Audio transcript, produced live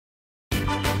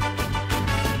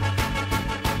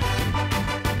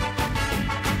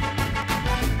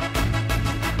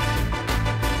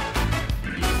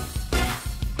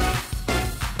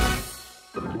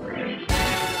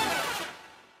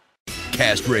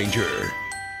Castranger.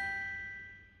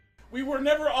 We were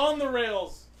never on the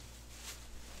rails.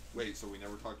 Wait, so we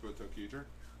never talked about Tokuger?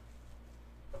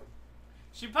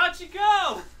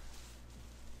 Shibachiko!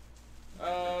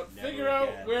 Figure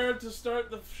out where to start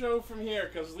the show from here,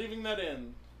 because leaving that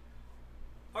in.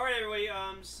 Alright, everybody,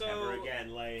 so... Never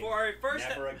again, Lane. For our first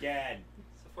Never again.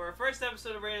 So for our first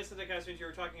episode of Radio SENTAI CASTRANGER,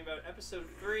 we're talking about episode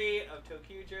 3 of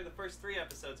Tokuger, the first 3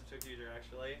 episodes of Tokuger,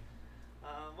 actually.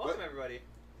 Welcome, everybody.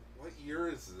 What year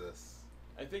is this?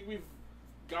 I think we've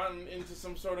gotten into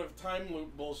some sort of time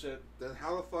loop bullshit. Then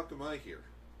how the fuck am I here?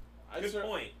 Good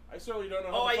point. I certainly don't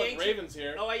know how the fuck Raven's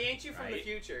here. Oh, I yanked you from the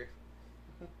future.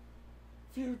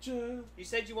 Future. You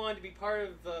said you wanted to be part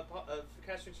of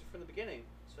Castranger from the beginning,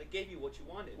 so I gave you what you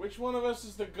wanted. Which one of us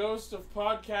is the ghost of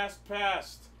podcast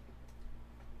past?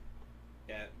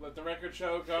 Yeah. Let the record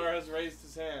show Gar has raised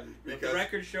his hand. Let the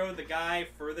record show the guy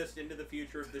furthest into the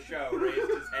future of the show raised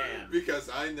his hand. Because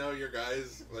I know your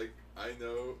guys, like, I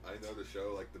know the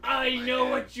show like the back I of my know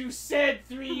hand. what you said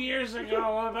 3 years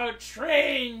ago about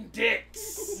train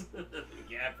dicks.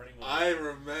 Yeah, pretty much. I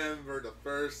remember the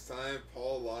first time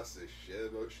Paul lost his shit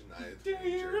about Shania Do you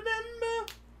Twain.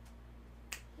 remember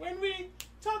when we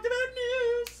talked about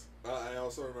news? I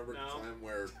also remember the time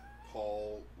where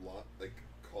Paul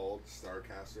called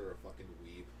Starcaster a fucking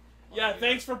weeb. Yeah,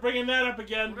 thanks for bringing that up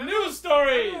again. Remember, News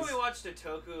stories! Remember when we watched a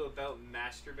Toku about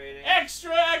masturbating?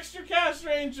 Extra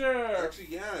Castranger! Actually,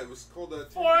 yeah, it was called a...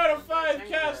 4 out of 5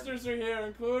 casters are here,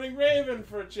 including Raven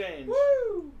for a change.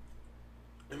 Woo!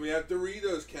 And we have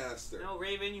Doritos Caster. No,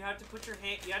 Raven, you have to put your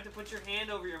hand. You have to put your hand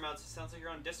over your mouth. So it sounds like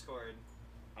you're on Discord.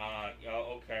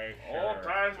 Okay, sure. Old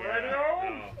Times Radio?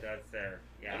 Oh, that's there.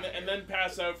 Yeah. And then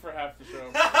pass out for half the show.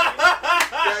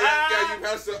 yeah, you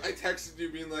passed out. I texted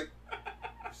you being like,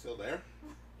 you still there?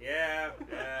 Yeah,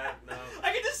 no.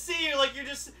 I can just see you, like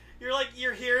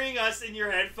you're hearing us in your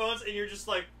headphones, and you're just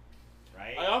like,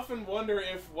 right? I often wonder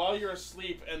if while you're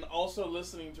asleep and also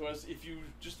listening to us, if you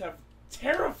just have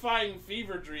terrifying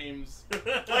fever dreams.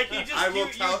 like you just. I will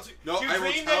tell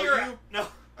you. No.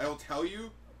 I will tell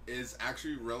you. Is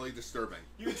actually really disturbing.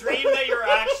 You dream that you're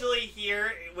actually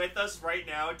here with us right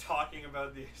now talking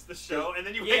about the show, and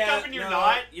then you wake up and you're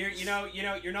not.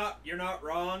 You're not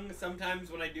wrong.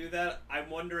 Sometimes when I do that, I'm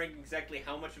wondering exactly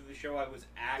how much of the show I was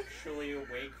actually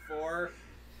awake for,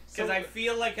 because I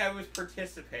feel like I was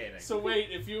participating. So wait,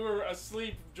 if you were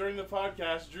asleep during the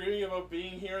podcast, dreaming about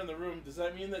being here in the room, does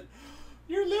that mean that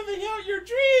you're living out your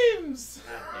dreams?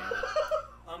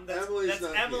 That's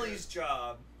Emily's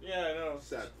job. Yeah, I know.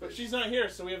 Sad but she's not here,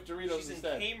 so we have Doritos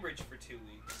instead. She's in Cambridge for 2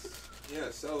 weeks.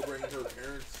 Yeah, celebrating her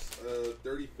parents'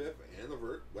 35th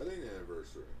wedding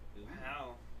anniversary.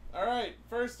 Wow. Alright,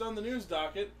 first on the news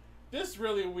docket. This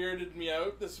really weirded me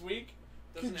out this week.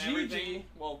 Doesn't Kijiji. everything?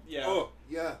 Well, yeah. Oh,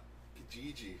 yeah.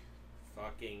 Kijiji.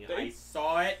 Fucking, I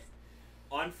saw it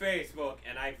on Facebook,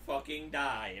 and I fucking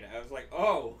died. I was like,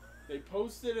 oh. They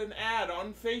posted an ad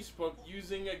on Facebook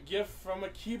using a GIF from a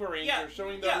Kiba Ranger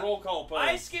showing their roll call pose.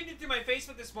 I skimmed it through my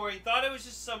Facebook this morning, thought it was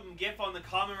just some GIF on the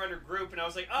Common Runner group, and I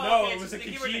was like, oh, no, okay, it was a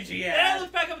Kijiji ad. And I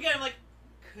looked back up again, I'm like,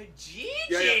 Kijiji?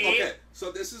 Yeah, okay.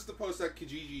 So this is the post that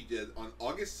Kijiji did on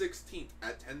August 16th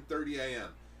at 10:30 a.m.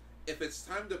 If it's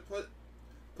time to put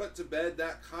to bed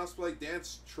that cosplay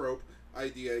dance trope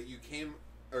idea you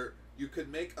could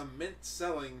make a mint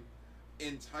selling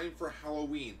in time for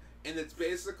Halloween. And it's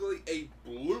basically a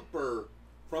blooper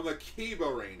from a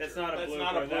Kiba Ranger. That's not a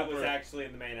blooper. That was actually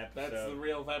in the main episode. That's the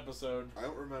real episode. I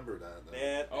don't remember that.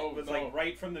 Though. It was like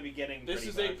right from the beginning. This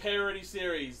is a parody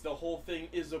series. The whole thing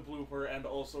is a blooper and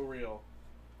also real.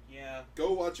 Yeah.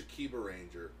 Go watch a Kiba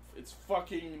Ranger. It's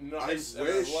fucking nice.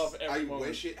 I love every moment.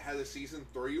 wish it had a season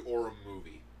 3 or a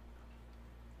movie.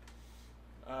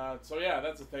 So yeah,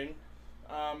 that's a thing.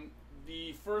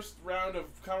 The first round of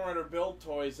Kamen Rider build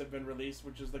toys have been released,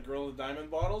 which is the Girl of the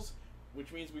Diamond bottles,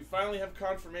 which means we finally have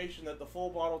confirmation that the full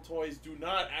bottle toys do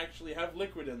not actually have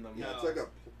liquid in them. Yeah,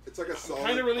 it's like a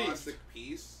solid plastic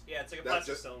piece. Yeah, it's like a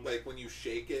plastic cylinder. Like when you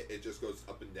shake it, it just goes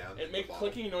up and down. It makes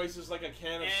clicking noises like a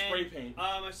can of spray paint.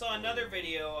 I saw another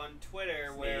video on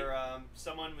Twitter where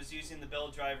someone was using the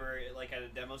build driver like at a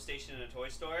demo station in a toy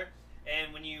store,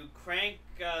 and when you crank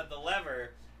the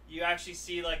lever, you actually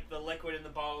see like the liquid in the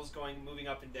bottles moving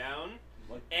up and down,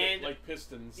 like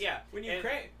pistons. Yeah, when you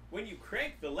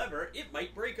crank the lever, it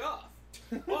might break off.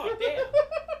 Oh damn!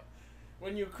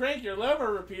 When you crank your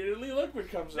lever repeatedly, liquid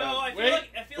comes out. No, I feel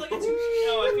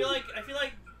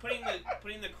like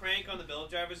putting the crank on the build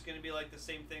driver is going to be like the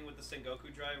same thing with the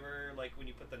Sengoku driver. Like when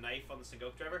you put the knife on the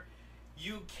Sengoku driver,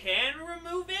 You can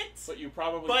remove it, But you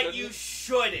probably but couldn't. you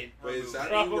shouldn't Wait, remove is that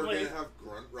it. mean we're Probably. gonna have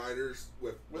grunt riders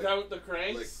with Without the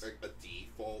cranks? like a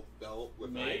default belt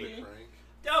without Maybe. the crank?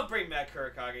 Don't bring back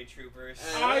Kurakage Troopers.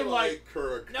 And I I like- like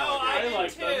Kurakage. No, I did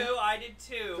like too. them. I did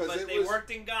too. 'Cause But it they was- worked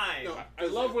in Gaim. No, I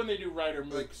love when they do rider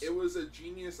like mooks. it was a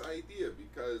genius idea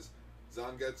because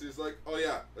Zangetsu's like, oh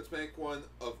yeah, let's make one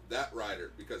of that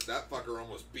rider because that fucker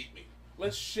almost beat me.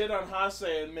 Let's shit on Hase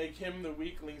and make him the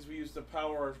weaklings we use to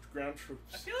power our ground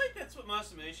troops. I feel like that's what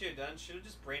Masamune should have done. Should have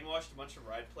just brainwashed a bunch of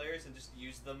ride players and just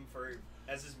used them for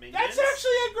as his minions. That's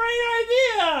actually a great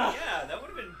idea! Yeah, that would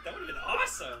have been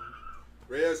awesome.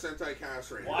 Ryo Sentai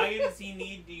Castranger. Why does he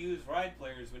need to use ride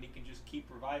players when he can just keep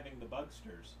reviving the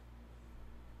bugsters?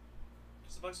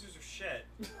 Because the Bugsters are shit.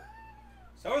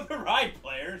 So are the ride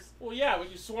players. Well, yeah,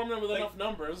 when you swarm them with Like, enough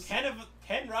numbers.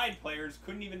 10 ride players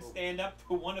couldn't even stand up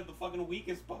to one of the fucking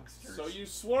weakest bugsters. So you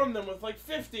swarm them with like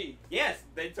 50. Yes,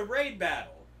 it's a raid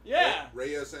battle. Yeah.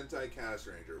 Ryo Sentai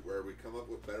Castranger, where we come up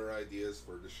with better ideas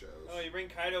for the shows. Oh, you bring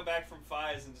Kaido back from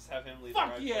Fies and just have him lead Fuck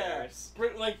the ride yeah.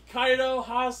 players. Like Kaido,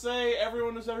 Hase,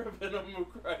 everyone who's ever been a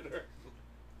Mook rider.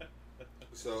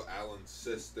 So Alan's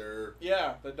sister,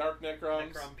 Yeah, the Dark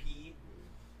Necrons. Necron P.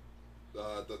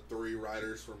 the 3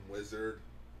 riders from Wizard.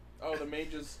 Oh, the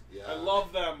mages. Yeah. I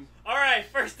love them. Alright,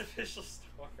 first official story.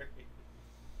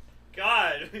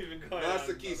 God, we've been going on.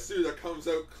 Masaki Suda comes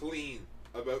out clean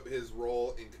about his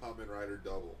role in Kamen Rider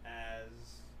Double. As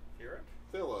Phillip?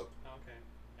 Phillip. Oh,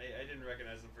 okay. I didn't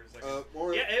recognize him for a second.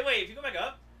 More. Yeah, hey, wait, if you go back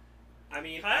up, I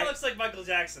mean, Kyle looks like Michael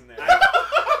Jackson there.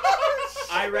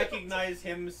 I recognize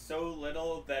him so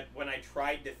little that when I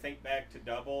tried to think back to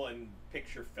Double and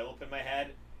picture Philip in my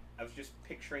head, I was just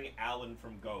picturing Alan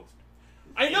from Ghost.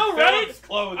 I know, In right? Philip's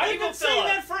clothing. I've Evil been saying Phillip.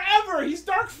 that forever. He's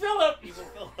Dark Phillip. Evil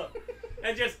Phillip.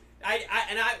 And just,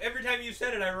 every time you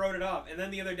said it, I wrote it off. And then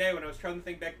the other day when I was trying to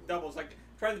think back to Double, I was like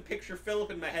trying to picture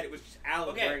Philip in my head. It was just Alan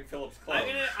Okay. wearing Philip's clothes.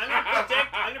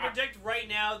 I'm gonna predict right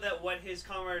now that what his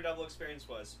Kamen Rider Double experience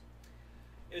was.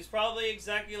 It was probably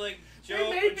exactly like Joe. They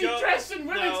made me dress in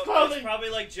women's It clothing. was probably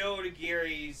like Joe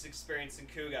Otagiri's experience in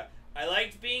Kuga. I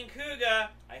liked being Kuga.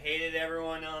 I hated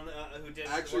everyone on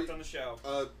who worked on the show.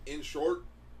 In short,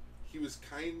 he was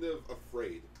kind of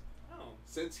afraid. Oh.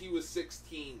 Since he was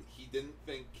 16, he didn't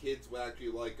think kids would actually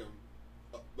like him,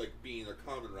 like being a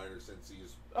Kamen Rider since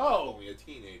he's only a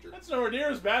teenager. That's nowhere near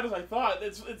as bad as I thought.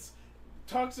 It's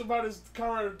talks about his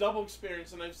Kamen Rider Double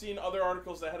experience, and I've seen other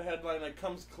articles that had a headline like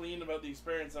comes clean about the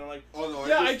experience, and I'm like, Oh no!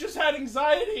 yeah, I just had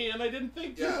anxiety, and I didn't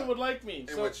think people Yeah. would like me.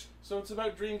 In So, which- so it's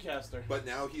about Dreamcaster. But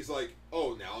now he's like,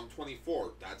 oh, now I'm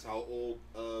 24. That's how old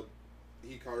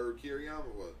Hikaru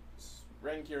Kiriyama was.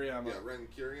 Ren Kiriyama. Yeah, Ren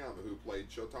Kiriyama, who played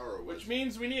Shotaro. Which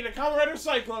means we need a Kamen Rider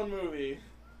Cyclone movie.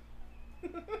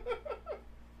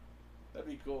 That'd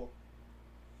be cool.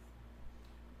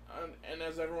 And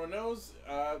as everyone knows,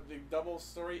 the Double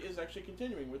story is actually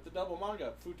continuing with the Double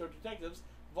manga, Futo Detectives,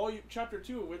 Chapter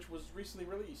 2 of which was recently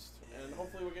released. And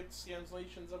hopefully we'll get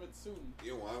translations of it soon.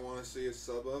 You know what I want to see a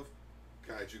sub of?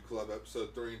 Kaiju Club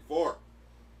episode 3 and 4.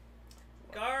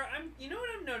 Gar, you know what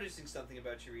I'm noticing something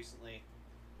about you recently?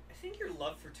 I think your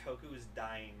love for Toku is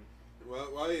dying. Well,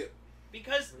 why?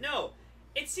 Because, no,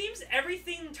 it seems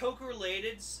everything Toku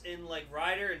related in, like,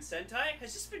 Rider and Sentai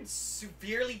has just been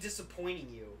severely disappointing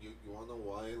you. You want to know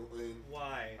why, Lane?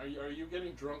 Why? Are you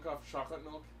getting drunk off chocolate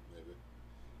milk? Maybe.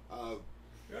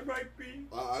 That might be.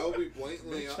 I will be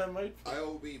blatantly. Bitch, that might be. I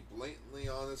will be blatantly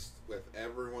honest with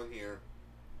everyone here.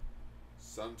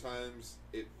 Sometimes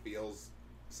it feels.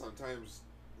 Sometimes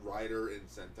Rider and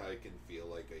Sentai can feel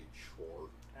like a chore.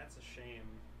 That's a shame.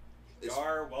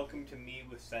 Gar, welcome to me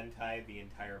with Sentai the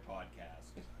entire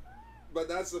podcast. But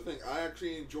that's the thing. I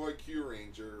actually enjoy Q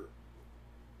Ranger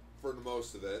for the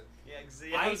most of it.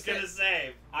 Yeah, I was gonna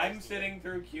say. I'm sitting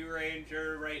through Q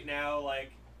Ranger right now,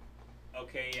 like,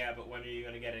 okay, yeah, but when are you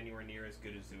gonna get anywhere near as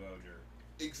good as Zyuoh?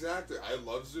 Exactly. I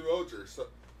love Zyuoh. So,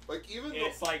 like, even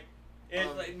It's though. like,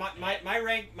 my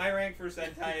rank for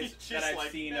Sentais that I've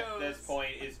seen at this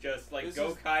point is just like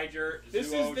Gokaiger,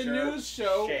 This is the news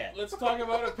show. Shit. Let's talk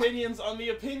about opinions on the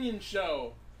opinion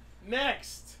show.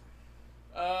 Next,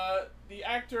 the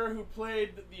actor who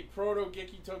played the Proto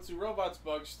Geki Totsu Robots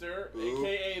Bugster,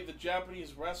 aka the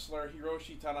Japanese wrestler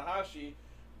Hiroshi Tanahashi,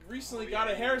 recently got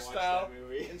a hairstyle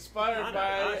inspired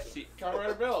by Kamen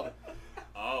Rider Build.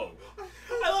 Oh.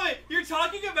 I love it. You're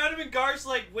talking about him and Gar's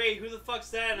like, wait, who the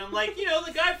fuck's that? And I'm like, you know,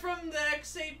 the guy from the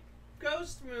X8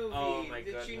 Ghost movie Oh my that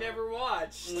you goodness. never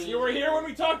watched. You were here when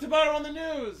we talked about it on the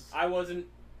news. I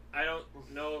don't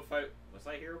know if was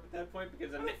I here at that point?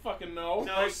 Because I don't fucking know.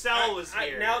 No, Cell was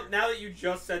here. Now that you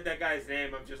just said that guy's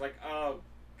name, I'm just like, oh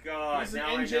God. He's an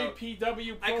now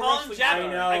NJPW I pro call him wrestling. I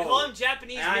know. I call him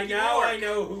Japanese Mickey Rourke. I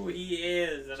know who he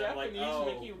is, and Japanese I'm like, oh.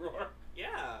 Mickey Rourke. Yeah.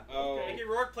 Oh. Okay. Mickey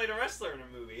Rourke played a wrestler in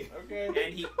a movie.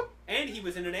 Okay. And he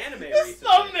was in an anime This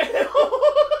recently.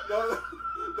 thumbnail!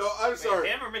 No, I'm sorry.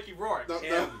 Him or Mickey Rourke? No,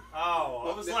 Him.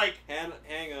 Oh, I was like,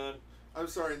 Hang on. I'm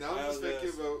sorry. Now I'm I just was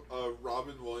thinking about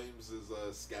Robin Williams'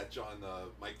 sketch on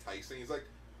Mike Tyson. He's like,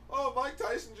 "Oh, Mike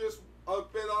Tyson just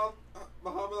bit off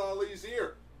Muhammad Ali's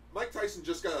ear. Mike Tyson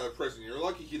just got out of prison. You're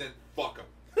lucky he didn't fuck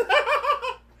him."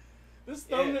 This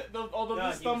thumbnail, although No,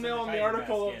 this he was in thumbnail the on the Tiger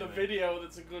article Mask of the anime. video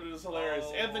that's included is hilarious.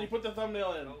 Oh. Anthony, put the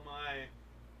thumbnail in. oh my.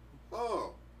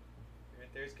 Oh, Right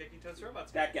there's Kicking Toad's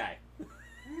Robots. That guy.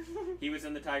 He was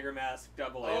in the Tiger Mask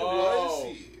double A. oh,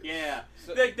 was he? Yeah.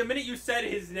 So- The minute you said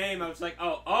his name, I was like,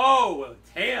 oh, it's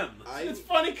him. It's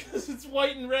funny because it's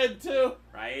white and red too.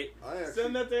 Right? I actually,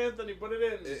 Send that to Anthony. Put it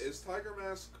in. Is Tiger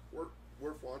Mask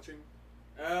worth watching?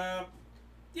 Yeah,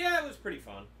 it was pretty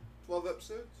fun. 12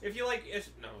 episodes? If you like,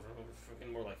 no,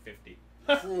 fucking more like 50.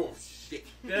 Oh shit!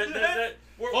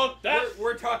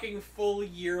 We're talking full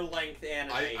year length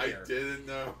anime I here. didn't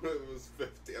know it was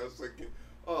 50. I was thinking,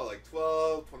 oh, like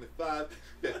 12, 25,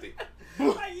 50.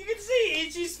 You can see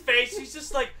Ichi's face. He's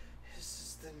just like, this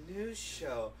is the news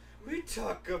show. We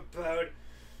talk about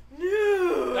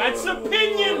news. That's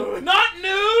opinion, not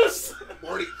news.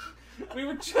 Morty. We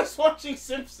were just watching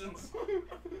Simpsons.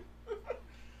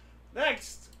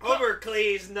 Next.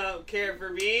 Homercles no care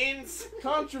for beans.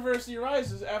 Controversy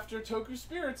rises after Toku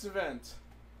Spirits event.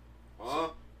 Huh?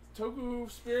 Toku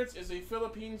Spirits is a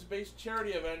Philippines-based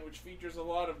charity event which features a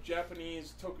lot of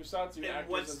Japanese tokusatsu And actors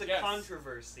what's as the guests.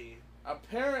 controversy?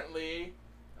 Apparently,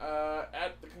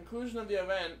 at the conclusion of the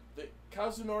event,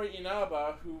 Kazunori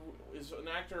Inaba, who is an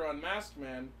actor on Masked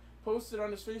Man, posted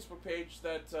on his Facebook page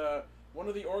that one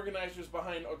of the organizers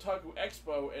behind Otaku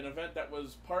Expo, an event that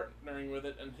was partnering with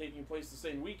it and taking place the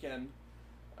same weekend,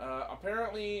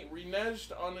 apparently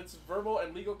reneged on its verbal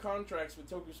and legal contracts with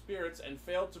Toku Spirits and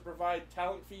failed to provide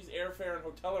talent fees, airfare, and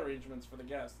hotel arrangements for the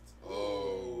guests.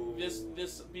 Oh.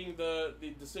 This being the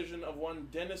decision of one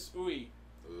Dennis Ui.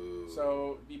 Ooh.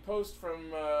 So the post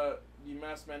from the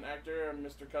Masked Man actor,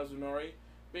 Mr. Kazunori,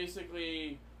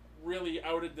 basically really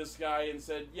outed this guy and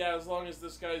said, yeah, as long as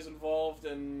this guy's involved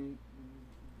and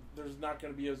there's not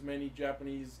going to be as many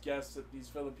Japanese guests at these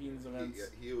Philippines events.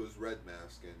 He was Red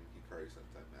Mask and Hikari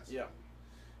Sentai Mask. Yeah.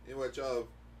 In which,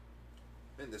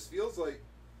 man, this feels like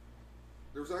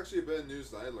there was actually a bit of news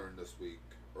that I learned this week,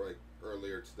 or like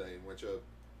earlier today, in which,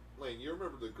 Lane, you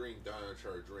remember the green Dino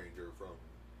Charge Ranger from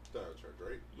Dino Charge,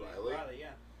 right? Yeah, Riley? yeah.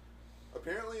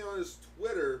 Apparently on his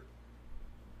Twitter,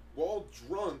 while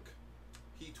drunk,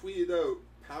 he tweeted out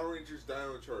Power Rangers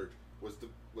Dino Charge was the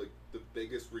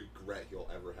biggest regret he'll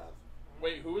ever have.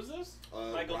 Wait, who is this?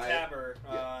 Michael Riley- Tabor,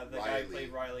 yeah, the guy Riley. who played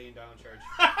Riley in Down Charge.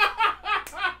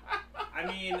 I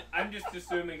mean, I'm just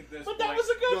assuming at this But point. that was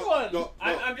a good one! No,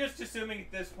 I'm just assuming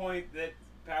at this point that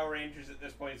Power Rangers at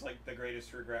this point is like the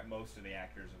greatest regret most of the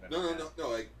actors have ever had. no,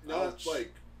 like not Ouch.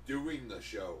 like doing the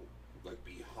show, like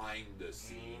behind the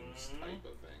scenes type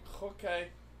of thing. Okay.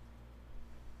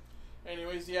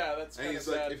 Anyways, yeah, that's And kind of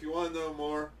he's like, sad. if you want to know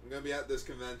more, I'm gonna be at this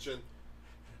convention.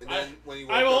 And then when he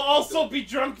I woke will up- also be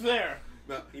drunk there.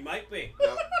 No, He might be.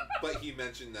 no, but he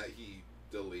mentioned that he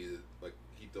deleted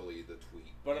the tweet.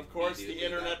 But of course, the immediately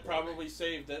internet that morning. probably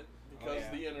saved it because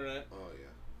yeah. the internet. Oh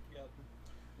yeah. Yep.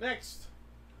 Next,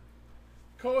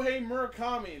 Kohei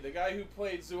Murakami, the guy who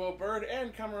played Zyuoh Bird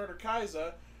and Kamen Rider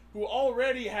Kaiza, who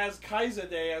already has Kaiza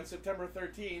Day on September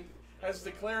 13th, has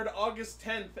declared August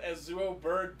 10th as Zyuoh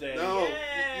Bird Day. No, you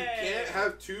Yay! can't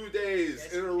have 2 days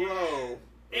Yes, in a you row.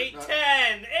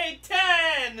 810!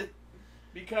 810!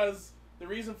 Because the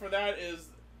reason for that is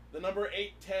the number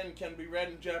 810 can be read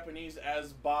in Japanese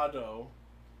as Bado.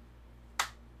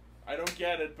 I don't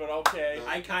get it, but okay. No.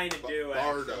 I kind of do,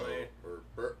 Bardo actually. or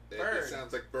bird. It Bird.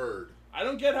 sounds like bird. I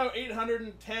don't get how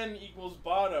 810 equals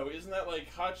Bado. Isn't that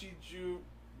like Hachi-ju?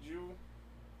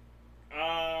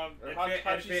 Or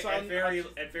Hachi-san?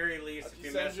 At very least, if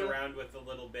you mess Hachi-sanju? around with a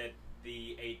little bit,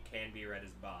 the 8 can be read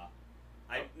as Ba.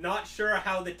 I'm not sure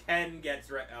how the 10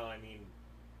 gets read. Oh, I mean,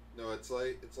 No, it's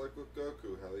like with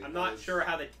Goku. How he I'm not has- sure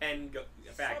how the 10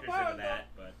 factors into that,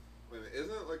 but Wait a minute,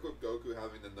 isn't it like with Goku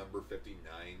having the number 59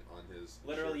 on his?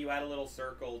 literally shirt? you add a little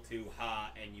circle to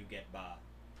Ha and you get Ba.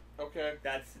 Okay.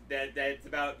 That's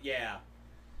about, yeah.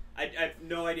 I have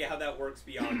no idea how that works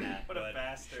beyond that. What a but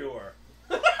bastard. Sure.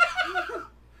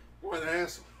 What an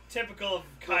asshole. Typical of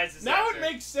Kaiser's Now actor. it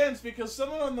makes sense because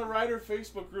someone on the Rider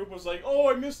Facebook group was like, "Oh,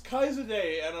 I missed Kaiser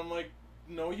Day," and I'm like,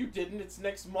 "No, you didn't. It's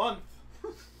next month."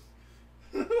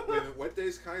 Wait a minute, what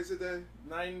day's Kaiser Day?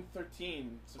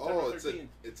 9/13. September Oh, 13th.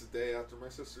 it's a day after my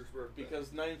sister's birthday. Because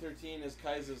 9/13 is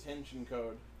Kaiser's Henshin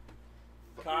code.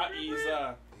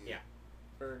 Ka-iza. Yeah.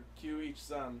 Or Q each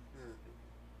sun.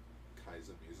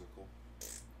 Kaiser musical.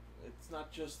 It's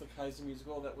not just the Kaiser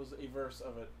musical, that was a verse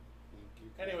of it.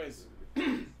 Thank you, Anyways.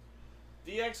 Kaiser.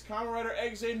 DX Kamen Rider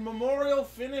Exane Memorial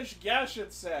Finish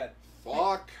Gashet set.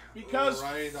 Fuck. Because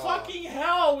right fucking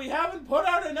hell, we haven't put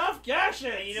out enough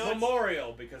Gashets! You know,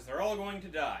 Memorial, because they're all going to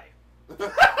die.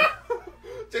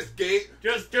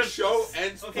 Just show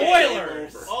and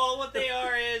Spoilers! all what they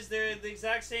are is they're the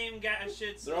exact same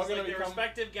Gashets. They're all gonna like their become-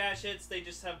 respective Gashets. They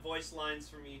just have voice lines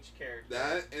from each character.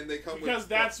 That and they come Because with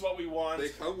that's what we want. they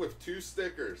come with 2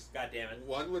 stickers. God damn it.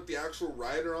 One with the actual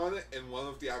rider on it and one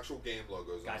with the actual game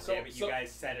logos God on damn it, So- you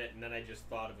guys said it, and then I just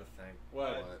thought of a thing. What?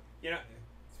 it. What? You know,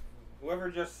 whoever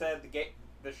just said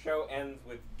the show ends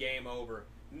with game over.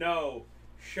 No,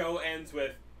 show ends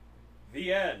with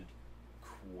the end.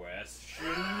 Question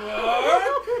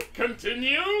mark?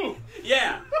 Continue!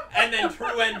 Yeah, and then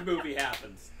true end movie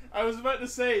happens. I was about to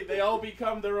say, they all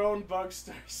become their own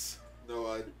Bugstars.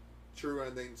 No, true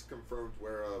endings confirmed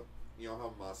where you know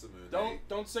how Masamune.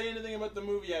 Don't say anything about the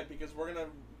movie yet, because we're gonna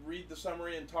read the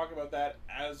summary and talk about that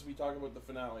as we talk about the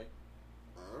finale.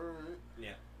 Alright.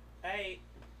 Yeah. Hey,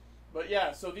 But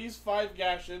yeah, so these 5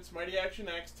 Gashets, Mighty Action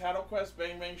X, Tattle Quest,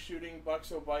 Bang Bang Shooting,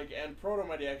 Buxo Bike, and Proto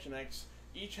Mighty Action X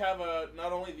each have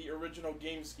not only the original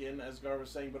game skin, as Gar was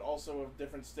saying, but also a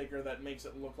different sticker that makes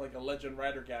it look like a Legend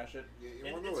Rider Gashet. Yeah, you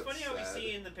and wanna know it's what's funny how we sad?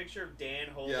 see in the picture of Dan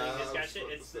holding Yeah, his I was Gashet.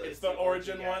 about to say. It's the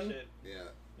origin one? Gashet. Yeah.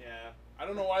 Yeah. I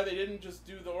don't know why they didn't just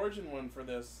do the Origin one for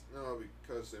this. No,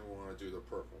 because they want to do the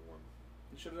purple one.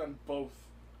 They should have done both.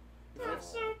 That's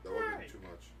so that would have been bright. too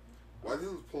much. Why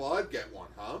doesn't Plod get one,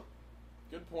 huh?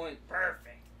 Good point.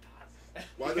 Perfect.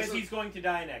 Why Because doesn't he's going to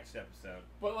die next episode.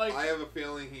 But like I have a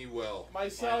feeling he will.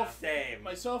 myself, Same.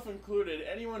 myself included,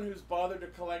 anyone who's bothered to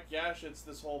collect Gashets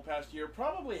this whole past year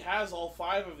probably has all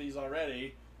 5 of these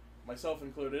already. Myself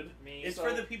included. Me. It's So-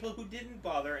 for the people who didn't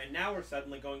bother, and now we're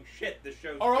suddenly going, shit, the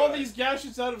show's Are all good. these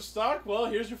Gashets out of stock? Well,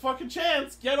 here's your fucking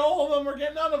chance. Get all of them or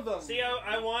get none of them. See,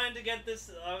 I wanted to get this.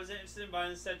 I was interested in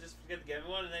buying this set just to get the game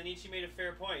one, and then Ichi made a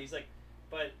fair point. He's like,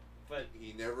 but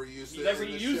He never used He it never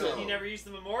in the used it. show. he never used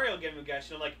the Memorial Game Gash.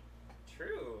 And I'm like,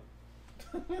 true.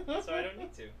 So I don't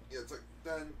need to. Yeah, it's like,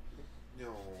 then,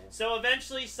 no. So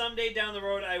eventually, someday down the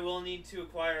road, I will need to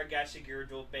acquire a Gacha Gear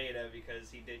Dual Beta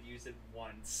because he did use it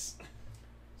once.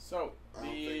 So I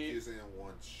don't think using it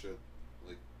once should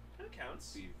That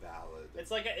counts. be valid.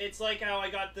 It's like how I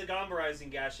got the Gamba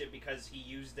Rising Gashet because he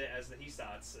used it as the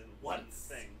Hisats in one Once.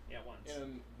 thing. Yeah, once.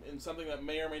 in something that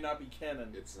may or may not be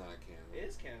canon. It's not canon. It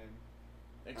is canon.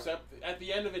 Except at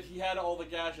the end of it, he had all the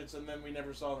Gashets, and then we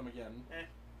never saw them again. Eh.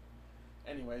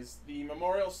 Anyways, the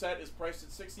Memorial set is priced at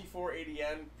 64.80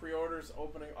 yen. Pre-orders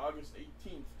opening August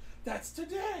 18th. That's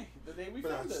today, the day we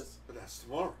found this. But that's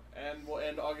tomorrow. And will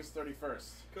end August 31st.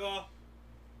 Cool.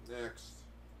 Next.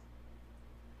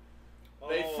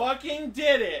 They fucking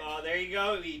did it! Oh, there you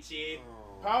go, Ichi.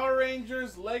 Oh. Power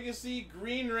Rangers Legacy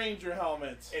Green Ranger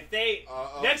helmet. If they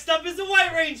Uh-oh. next up is the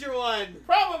White Ranger one.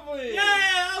 Probably!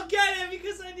 Yeah, I'll get it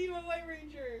because I need a White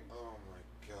Ranger. Oh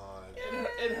my god.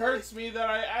 It hurts me that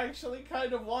I actually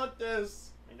kind of want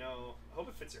this. I know. I hope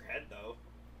it fits your head though.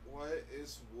 What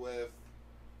is with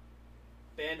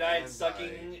Bandai Bandai.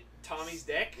 sucking Tommy's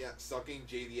dick. sucking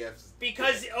JDF's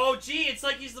Because dick? oh gee, it's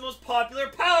like he's the most popular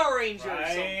Power Ranger or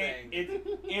Right?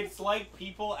 something. It's like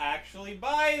people actually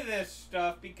buy this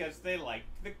stuff because they like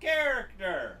the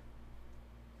character.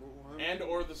 And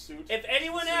or the suit. If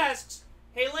anyone asks,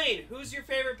 "Hey Lane, who's your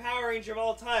favorite Power Ranger of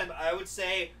all time?" I would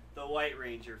say the White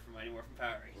Ranger from Mighty Morphin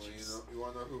Power Well, Rangers. you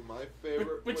want to know who my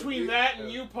favorite would Between be? that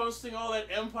and you posting all that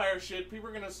Empire shit, people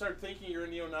are gonna start thinking you're a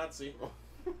neo-Nazi.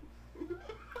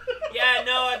 Yeah,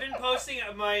 no, I've been posting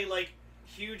my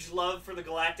huge love for the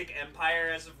Galactic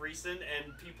Empire as of recent,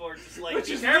 and people are just like, Which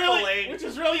 "Be is careful, really, Lane." which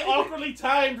is really awkwardly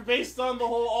timed based on the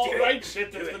whole alt-right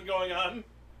shit Do that's it. been going on.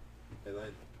 Hey,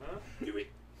 Lane. Huh? Do it.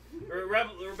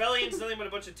 Rebellion's nothing but a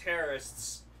bunch of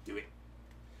terrorists. Do it.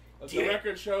 Let Do the it.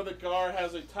 record show that Gar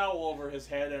has a towel over his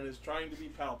head and is trying to be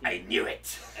Palpatine. I knew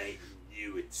it. I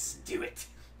knew it. Do it.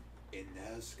 And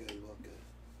now, Skywalker,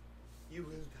 you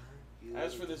will die. You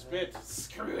As will for this die. bit,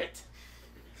 screw it.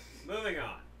 Moving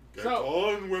on. Get So-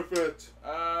 on with it.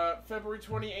 February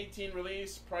 2018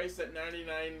 release, priced at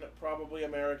 99 probably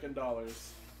American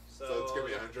dollars. So it's gonna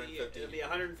be it'll $150. It'll be a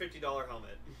 $150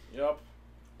 helmet. Yep.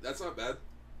 That's not bad.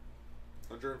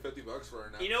 $150 for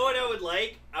an. You know what I would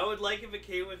like? I would like if it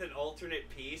came with an alternate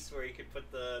piece where you could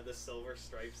put the silver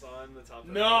stripes on the top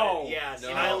of the helmet. Yes,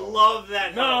 No. I love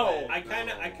that helmet. I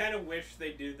kind of wish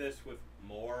they do this with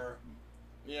more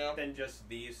than just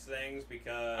these things,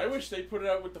 because I wish they put it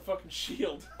out with the fucking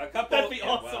shield. a couple That'd be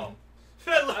awesome.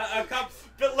 well,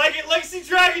 But Legacy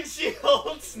Dragon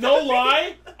Shields. No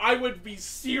lie, I would be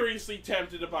seriously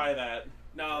tempted to buy that.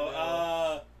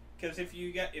 no, because if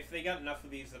they got enough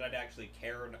of these that I'd actually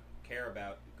care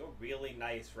about, it'd go really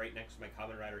nice right next to my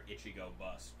Kamen Rider Ichigo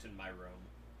bust in my room.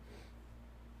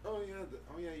 Oh yeah,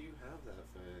 you have that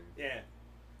thing. Yeah,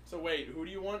 So wait, who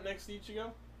do you want next to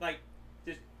Ichigo? like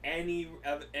just any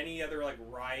other like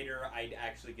rider, I'd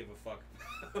actually give a fuck.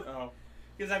 Oh.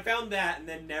 Because I found that and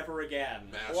then never again.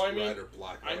 Masked Well, I mean- Rider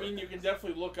Blackheart. I mean, you can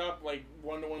definitely look up like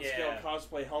 1-to-1 scale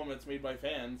cosplay helmets made by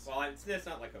fans. Well, it's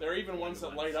not like a. There are even ones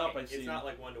that 1-to-1 light up, scale. I've seen. It's not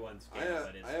like 1-to-1 I scale, have,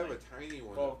 but it's I have like, a tiny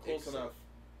one. Well, that close picks enough. up.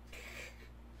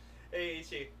 Hey,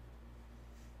 Ichi.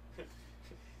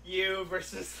 You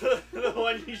versus the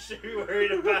one you should be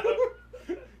worried about.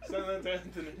 Send that to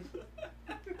Anthony.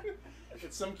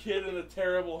 It's some kid in a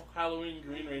terrible Halloween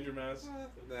Green Ranger mask.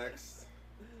 Next.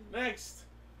 Next.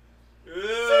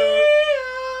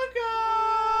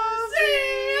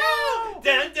 ZEEEEOO!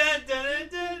 Dun, dun, dun, dun,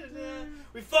 dun, dun.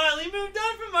 We finally moved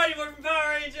on from Mighty Morphin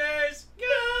Power Rangers. Go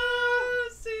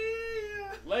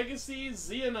ZEEEEOO! Legacy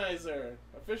Zeonizer.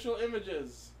 Official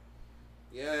images.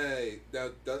 Yay! Now,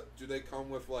 do they come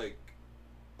with like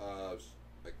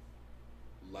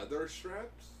leather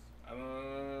straps?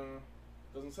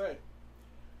 Doesn't say.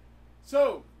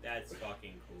 So, that's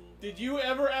fucking cool. did you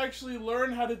ever actually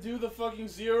learn how to do the fucking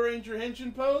Zeo Ranger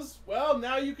Henshin pose? Well,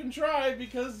 now you can try,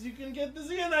 because you can get the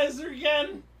Zeonizer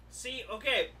again. See,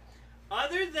 okay,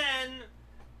 other than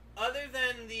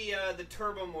the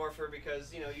turbo morpher,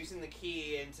 because using the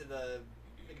key into the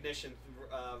ignition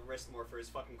wrist morpher is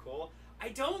fucking cool. I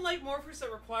don't like morphers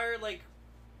that require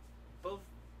both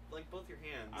your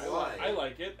hands. I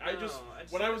like it. No, I just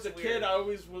think when I was a it's kid, weird. I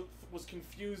always was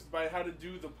confused by how to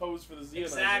do the pose for the Zeonizers.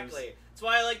 Exactly. That's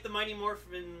why I like the Mighty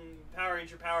Morphin Power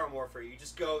Ranger Power Morpher. You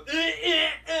just go,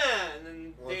 and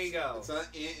then Well, there you go. It's not.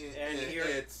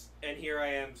 And here I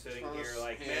am sitting here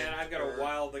like, man, I've got a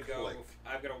while to go.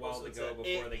 I've got a while to go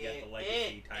before they get the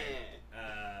legacy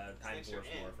time force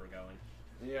morpher going.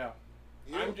 Yeah.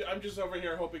 I'm just over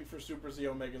here hoping for Super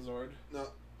Zeo Megazord. No,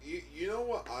 you know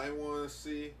what I want to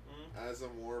see as a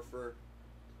morpher?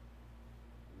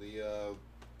 The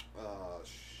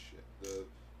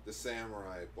the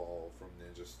samurai ball from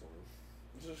Ninja Storm.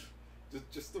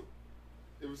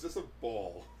 It was just a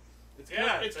ball. It's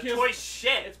a toy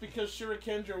shit. It's because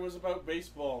Shurikendra was about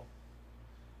baseball.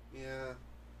 Yeah.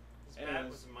 His bat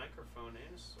was a microphone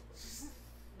and a sword.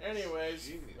 Anyways,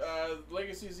 Genius.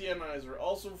 Legacy Zeonizer,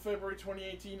 also February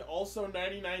 2018, also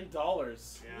 $99.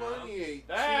 Yeah. 2018.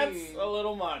 That's a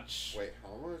little much. Wait,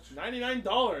 how much?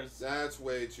 $99. That's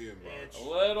way too much. A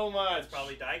little much. It's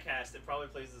probably diecast. It probably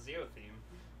plays the Zeo theme.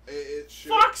 It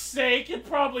should. Fuck's sake, it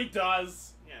probably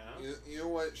does. Yeah. You know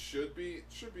what? It should be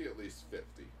at least 50.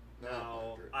 Not No,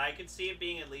 100. I could see it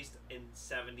being at least in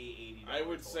 $70, $80. I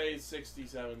would say 60,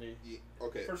 70.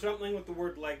 Okay. For something with the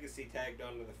word legacy tagged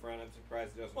onto the front, I'm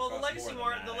surprised it doesn't Well, the cost legacy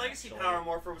more than that, legacy actually. Power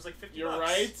Morpher was like $50. You're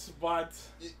right, but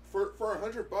For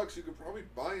 $100, you could probably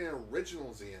buy an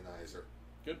original Zeonizer.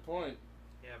 good point.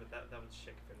 Yeah, but that would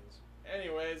shit if it is.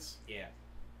 Anyways, Yeah.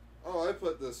 Oh, I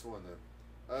put this one in.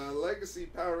 Legacy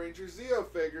Power Ranger Zeo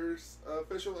figures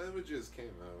official images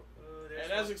came out. Ooh,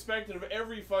 and as expected of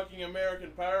every fucking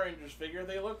American Power Rangers figure,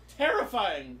 they look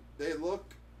terrifying. They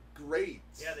look great.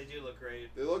 Yeah, they do look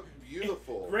great. They look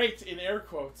beautiful. Great in air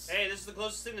quotes. Hey, this is the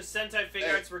closest thing to Sentai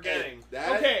Figuarts we're getting.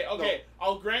 Okay.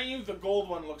 I'll grant you the gold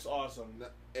one looks awesome.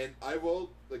 And I will,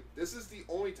 this is the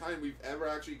only time we've ever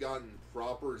actually gotten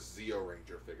proper Zeo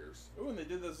Ranger figures. Ooh, and they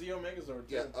did the Zeo Megazord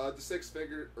too. Yeah,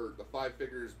 the 5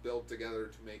 figures built together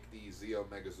to make the Zeo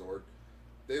Megazord.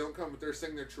 They don't come with their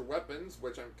signature weapons,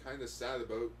 which I'm kind of sad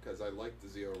about because I like the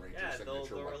Zeo Ranger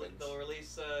signature weapons. They'll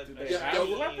release. Do they have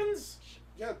weapons?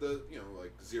 Yeah,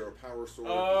 Zero Power Sword,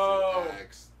 Oh. Zero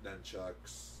Axe,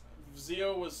 Nunchucks.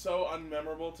 Zeo was so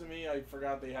unmemorable to me, I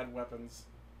forgot they had weapons.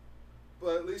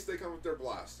 But at least they come with their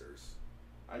blasters.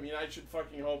 I mean, I should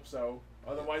fucking hope so.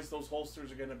 Otherwise, those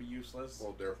holsters are gonna be useless.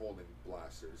 Well, they're holding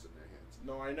blasters in their hands.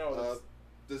 No, I know.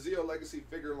 The Zeo Legacy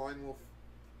figure line will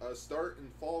start in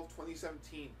fall of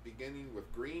 2017, beginning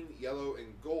with green, yellow,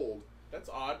 and gold. That's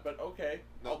odd, but okay.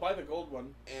 No. I'll buy the gold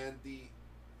one. And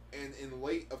in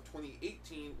late of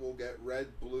 2018, we'll get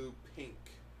red, blue, pink.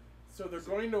 So they're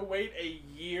going to wait a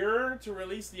year to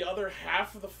release the other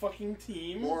half of the fucking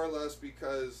team? More or less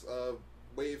because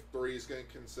Wave 3 is going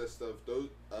to consist of those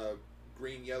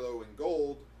green, yellow, and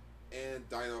gold, and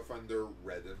Dino Thunder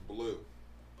red and blue.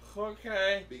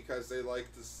 Okay. Because they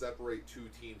like to separate two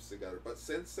teams together. But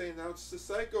since they announced the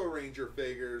Psycho Ranger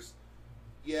figures,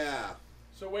 yeah.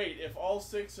 So wait, if all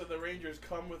 6 of the Rangers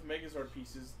come with Megazord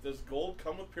pieces, does gold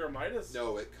come with Pyramidas?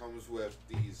 No, it comes with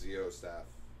the Zyuoh staff.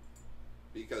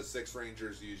 Because 6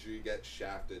 Rangers usually get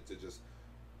shafted to just,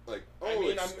 like,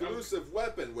 exclusive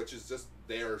weapon, which is just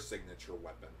their signature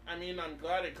weapon. I mean, I'm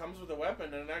glad it comes with a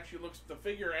weapon, and it actually looks, the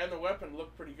figure and the weapon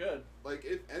look pretty good. Like,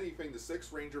 if anything, the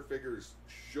 6 Ranger figures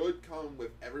should come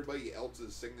with everybody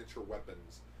else's signature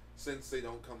weapons, since they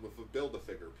don't come with a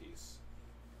Build-A-Figure piece.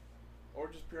 Or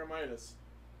just Pyramidas.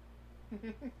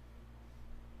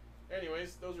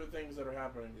 Anyways, those are things that are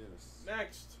happening. Yes.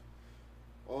 Next.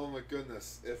 Oh my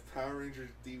goodness, if Power Rangers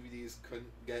DVDs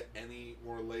couldn't get any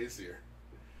more lazier.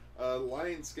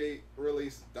 Lionsgate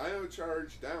released Dino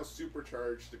Charge, Dino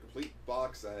Supercharge, the complete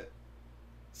box set,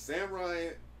 Samurai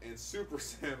and Super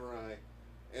Samurai,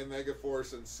 and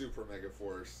Megaforce and Super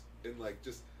Megaforce in like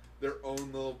just their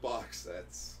own little box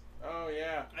sets. Oh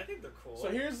yeah. I think they're cool. So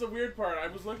here's the weird part. I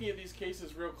was looking at these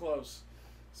cases real close.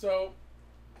 So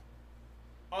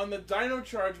on the Dino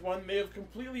Charge one, they have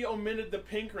completely omitted the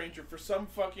Pink Ranger for some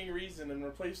fucking reason and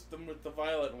replaced them with the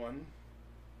Violet one.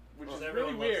 Which is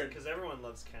really weird. Because everyone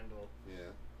loves Kendall.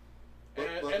 Yeah.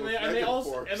 And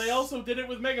they also did it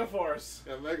with Megaforce.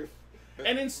 Yeah,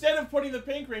 And instead of putting the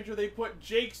Pink Ranger, they put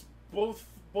Jake's both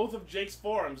of Jake's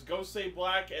forms, Gosei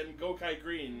Black and Gokai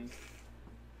Green.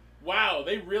 Wow,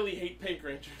 they really hate Pink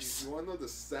Rangers. You want to know the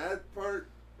sad part?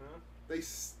 Huh? They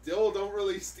still don't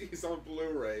release these on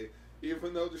Blu-ray,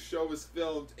 even though the show is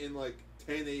filmed in like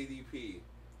 1080p.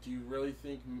 Do you really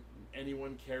think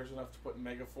anyone cares enough to put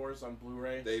Megaforce on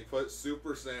Blu-ray? They put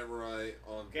Super Samurai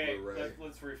on Blu-ray.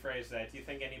 Let's rephrase that. Do you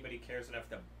think anybody cares enough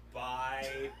to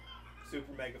buy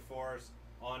Super Megaforce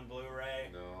on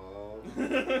Blu-ray? No.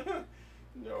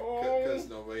 No. Because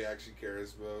nobody actually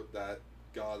cares about that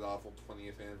god-awful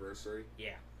 20th anniversary.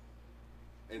 Yeah.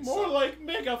 And More like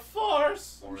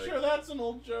Megaforce! I'm More sure that's an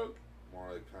old joke.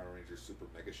 More like Power Rangers Super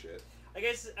Mega shit. I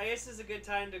guess this is a good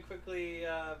time to quickly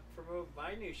promote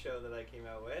my new show that I came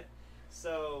out with.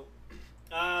 So,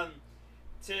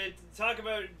 to talk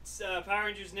about Power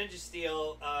Rangers Ninja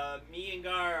Steel, me and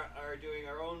Gar are doing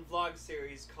our own vlog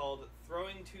series called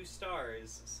Throwing 2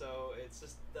 Stars. So it's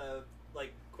just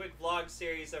like quick vlog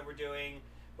series that we're doing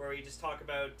where we just talk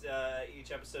about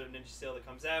each episode of Ninja Steel that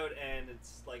comes out, and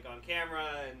it's like on camera,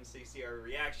 and so you see our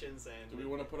reactions. And Do we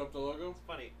want to put up the logo? It's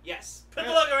funny. Yes, put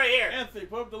the logo right here. Anthony,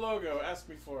 put up the logo. Ask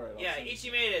me for it. Yeah, Ichi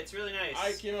made it. It's really nice.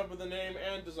 I came up with the name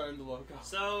and designed the logo.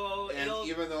 So And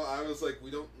even though I was like,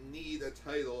 we don't need a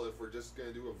title if we're just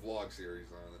gonna do a vlog series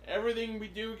on it. Everything we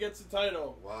do gets a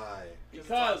title. Why?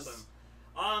 Because it's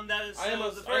awesome. That is. So I am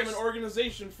I'm an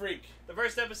organization freak. The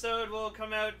first episode will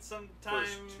come out sometime.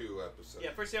 First 2 episodes.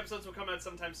 Yeah, first 2 episodes will come out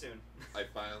sometime soon. I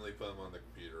finally put them on the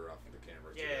computer off of the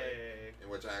camera today. Yay! In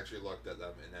which I actually looked at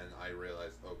them, and then I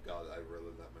realized, oh god, I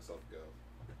really let myself go.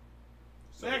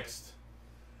 So, Next.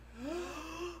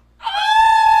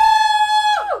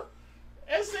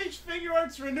 SH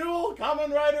Figuarts Renewal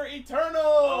Kamen Rider Eternal!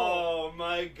 Oh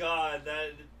my god,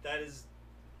 that is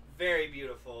very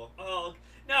beautiful. Oh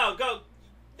no, go,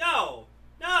 no,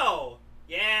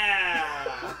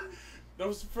 yeah.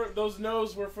 Those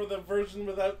no's were for the version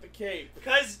without the cape.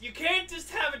 Because you can't just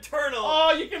have Eternal.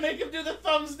 Oh, you can make him do the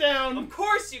thumbs down. Of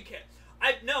course you can.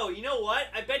 No, you know what?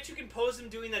 I bet you can pose him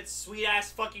doing that sweet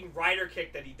ass fucking rider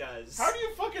kick that he does. How do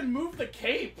you fucking move the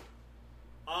cape?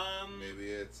 Maybe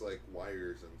it's like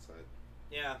wires inside.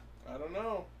 Yeah. I don't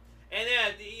know. And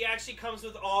yeah, he actually comes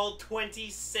with all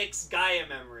 26 Gaia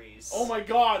memories. Oh my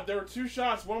god, there are 2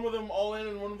 shots, one with them all in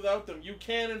and one without them. You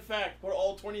can, in fact, put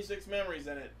all 26 memories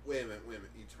in it. Wait a minute.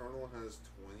 Eternal has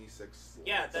 26 slots.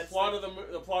 Yeah, The plot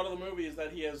of the movie is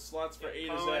that he has slots for A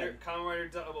to Z. Kamen Rider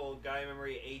Double Gaia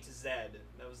Memory A to Z.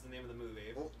 That was the name of the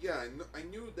movie. Well, yeah, I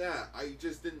knew that. I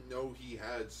just didn't know he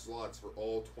had slots for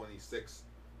all 26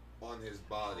 on his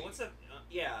body. What's that?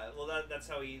 Yeah, well that's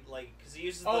how he because he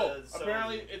uses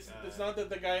apparently it's not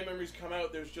that the Gaia memories come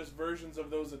out. There's just versions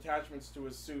of those attachments to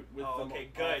his suit with them. Okay,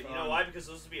 good. You know why? Because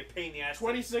those would be a pain in the ass.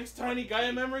 26 tiny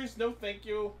Gaia memories? No, thank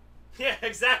you. Yeah,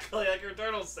 exactly. Like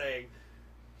Eternal's saying.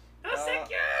 No,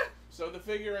 thank you. So the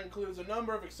figure includes a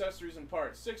number of accessories and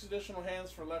parts: 6 additional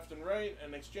hands for left and right,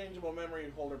 an exchangeable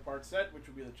memory holder part set, which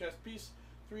would be the chest piece,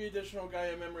 3 additional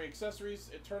Gaia memory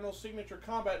accessories, Eternal signature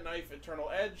combat knife, Eternal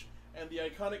Edge, and the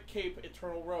iconic cape,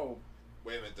 Eternal Robe.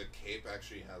 Wait a minute, the cape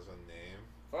actually has a name?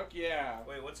 Fuck yeah.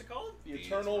 Wait, what's it called? The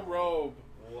Eternal Robe.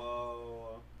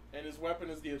 Whoa. And his weapon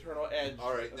is the Eternal Edge.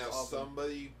 All right, That's now awesome.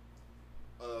 somebody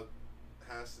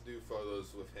has to do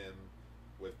photos with him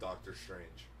with Doctor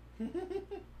Strange.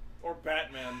 Or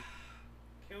Batman.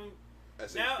 Can we,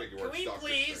 SH now, Figuarts, can we Doctor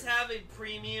please Strange. have a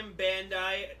premium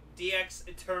Bandai DX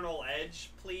Eternal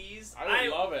Edge, please? I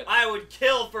would love it. I would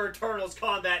kill for Eternal's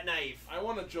combat knife. I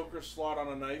want a Joker slot on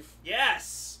a knife.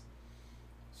 Yes.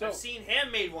 So, I've seen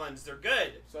handmade ones. They're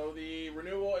good. so the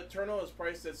renewal Eternal is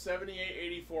priced at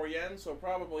 78.84 yen, so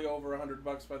probably over $100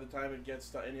 by the time it gets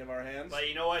to any of our hands. But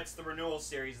you know what? It's the renewal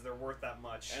series. They're worth that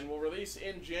much. And will release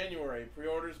in January.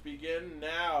 Pre-orders begin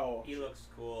now. He looks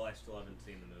cool. I still haven't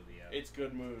seen the movie yet. It's a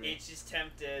good movie. It's just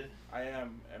tempted. I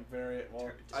am. I'm very well.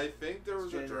 I think there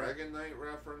was a January. Dragon Knight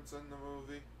reference in the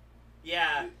movie.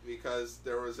 Yeah. Because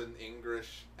there was an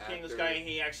English actor. English guy.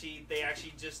 They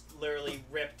actually just literally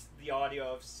ripped the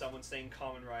audio of someone saying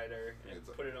Kamen Rider and It's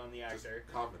a- put it on the just actor.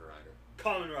 Kamen Rider.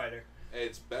 Kamen Rider.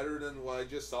 It's better than what I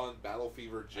just saw in Battle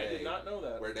Fever J. I did not know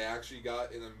that. Where they actually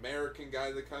got an American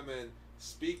guy to come in,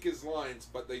 speak his lines,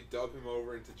 but they dub him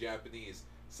over into Japanese,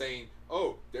 saying,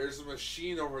 "Oh, there's a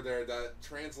machine over there that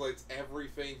translates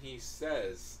everything he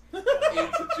says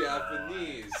into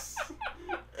Japanese."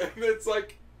 And it's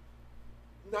like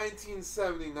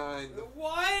 1979.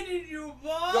 Why did you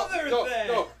bother then?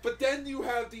 No. But then you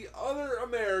have the other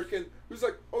American who's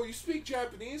like, "Oh, you speak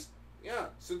Japanese? Yeah,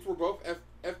 since we're both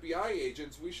FBI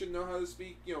agents, we should know how to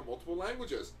speak, multiple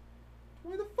languages."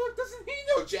 Why the fuck doesn't he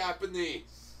know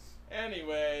Japanese?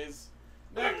 Anyways,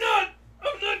 I'm next.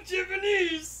 not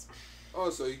Japanese. Oh,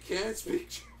 so you can't speak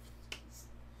Japanese.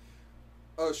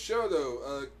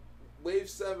 Shoto, Wave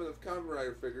 7 of Kamen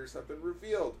Rider figures have been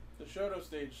revealed. The Shoto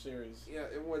Stage series. Yeah,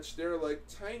 in which they're like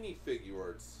tiny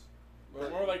Figuarts. They're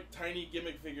more like tiny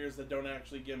gimmick figures that don't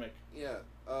actually gimmick. Yeah,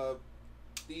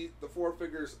 the 4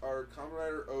 figures are Kamen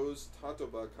Rider O's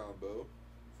Tatoba combo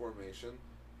formation,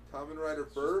 Kamen Rider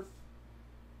Birth,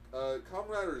 Kamen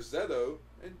Rider Zeto,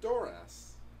 and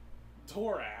Doras.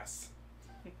 Door ass.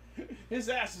 His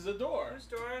ass is a door. Who's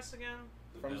Doris again?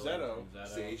 The From villain Zeto. from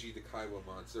Zeto. Seiji the Kaiwa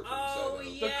monster from Oh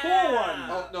Zeto. yeah. The cool one.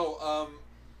 Oh no,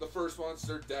 the first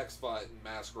monster Dexbot and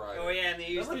Mask Rider. Oh yeah, and they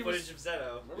used Remember the he footage was- of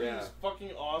Zeto. Remember he was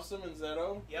fucking awesome in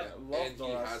Zeto? Yep. Yeah, I love And he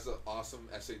Doras. has an awesome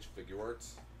SH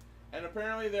Figuarts. And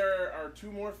apparently there are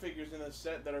 2 more figures in this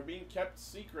set that are being kept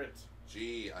secret.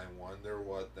 Gee, I wonder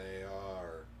what they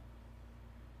are.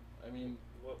 I mean,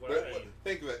 What are they?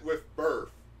 Think of it, with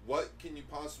Birth, what can you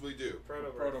possibly do?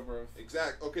 Protobirth.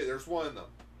 Exact. Okay, there's one of them.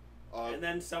 And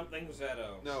then something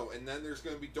Zeto. No, and then there's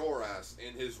going to be Doras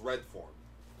in his red form.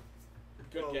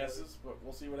 Good Oh, guesses, but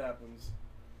we'll see what happens.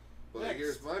 But Next.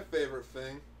 here's my favorite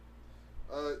thing.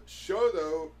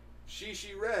 Shoto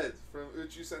Shishi Red from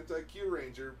Uchu Sentai Q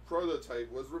Ranger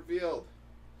prototype was revealed.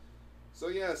 So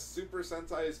yes, Super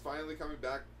Sentai is finally coming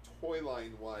back toy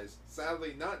line wise.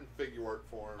 Sadly, not in Figuart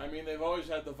form. I mean, they've always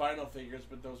had the vinyl figures,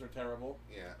 but those are terrible.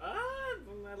 Yeah,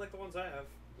 I like the ones I have.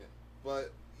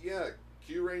 but yeah,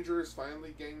 Q Ranger is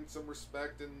finally gaining some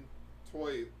respect in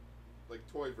toy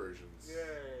versions.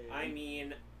 Yay. I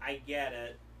mean, I get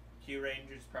it. Q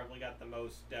Ranger's probably got the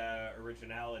most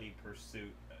originality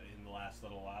pursuit in the last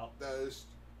little while. That is.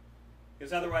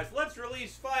 Because otherwise, let's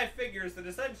release 5 figures that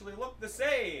essentially look the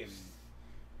same.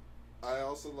 I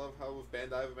also love how with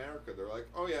Bandai of America, they're like,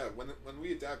 oh yeah, when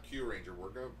we adapt Q Ranger, we're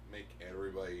gonna make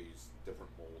everybody's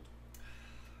different mold.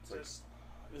 It's like, Just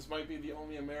This might be the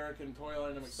only American toy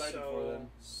line I'm excited for then.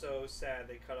 So sad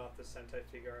they cut off the Sentai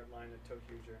figure art line at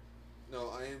Tokuger. no,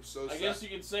 I am so I sad. guess you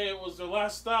could say it was their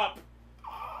last stop.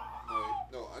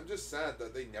 No, I'm just sad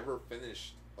that they never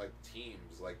finished like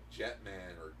teams like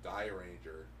Jetman or Die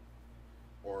Ranger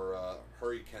or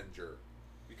Hurricaneger,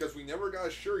 because we never got a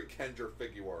Shurikenger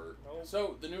figure art. Nope.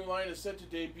 So, the new line is set to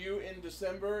debut in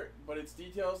December, but its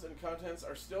details and contents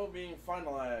are still being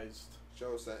finalized.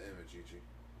 Show us that image, Ichi.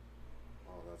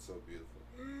 Oh, that's so beautiful.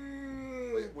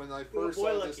 Mm. Wait, when I Little first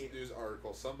boy saw this lucky. news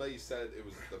article, somebody said it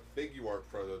was the figure art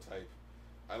prototype.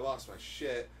 I lost my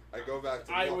shit. I go back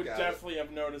to I look would at definitely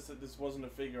have noticed that this wasn't a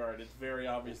figure art. It's very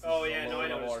obvious. This Oh, is yeah, a no, I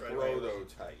low-level noticed art it. right away.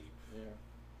 Prototype. Yeah.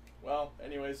 Well,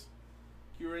 anyways,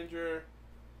 Q Ranger.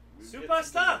 we get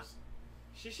Superstar! some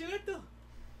news. Shishireto.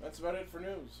 That's about it for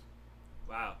news.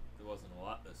 Wow, there wasn't a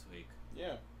lot this week.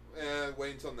 Yeah.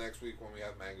 Wait until next week when we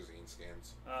have magazine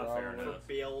scans. Oh, fair Probably. enough.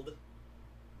 Build.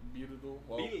 Beautiful.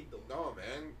 Well, No,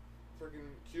 man. Freaking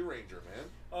Q Ranger, man.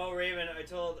 Oh, Raven, I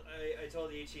told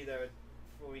Ichi that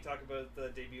when we talk about the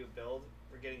debut of Build,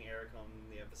 we're getting Eric on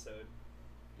the episode.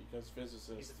 because physicists.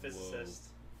 He's a physicist.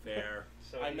 Fair.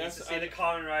 So I he needs to mess- see I- the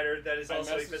Kamen Rider that is I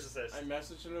also a messaged- physicist. I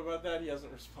messaged him about that. He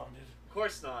hasn't responded. Of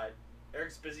course not.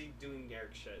 Eric's busy doing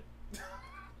Eric shit.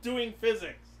 Doing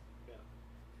physics.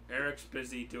 Eric's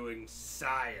busy doing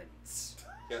science.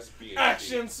 Yes, PhD.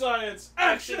 Action science!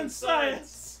 Action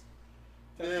science!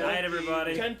 Yeah. Night,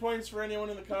 everybody. 10 points for anyone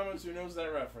in the comments who knows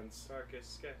that reference.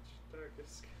 Darkest sketch.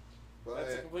 Darkest sketch.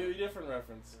 That's a Bye. completely different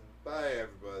reference. Bye,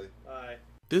 everybody. Bye.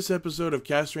 This episode of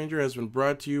Castranger has been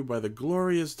brought to you by the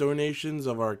glorious donations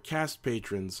of our cast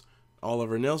patrons,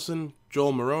 Oliver Nilsson,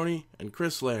 Joel Maroney, and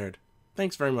Chris Laird.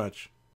 Thanks very much.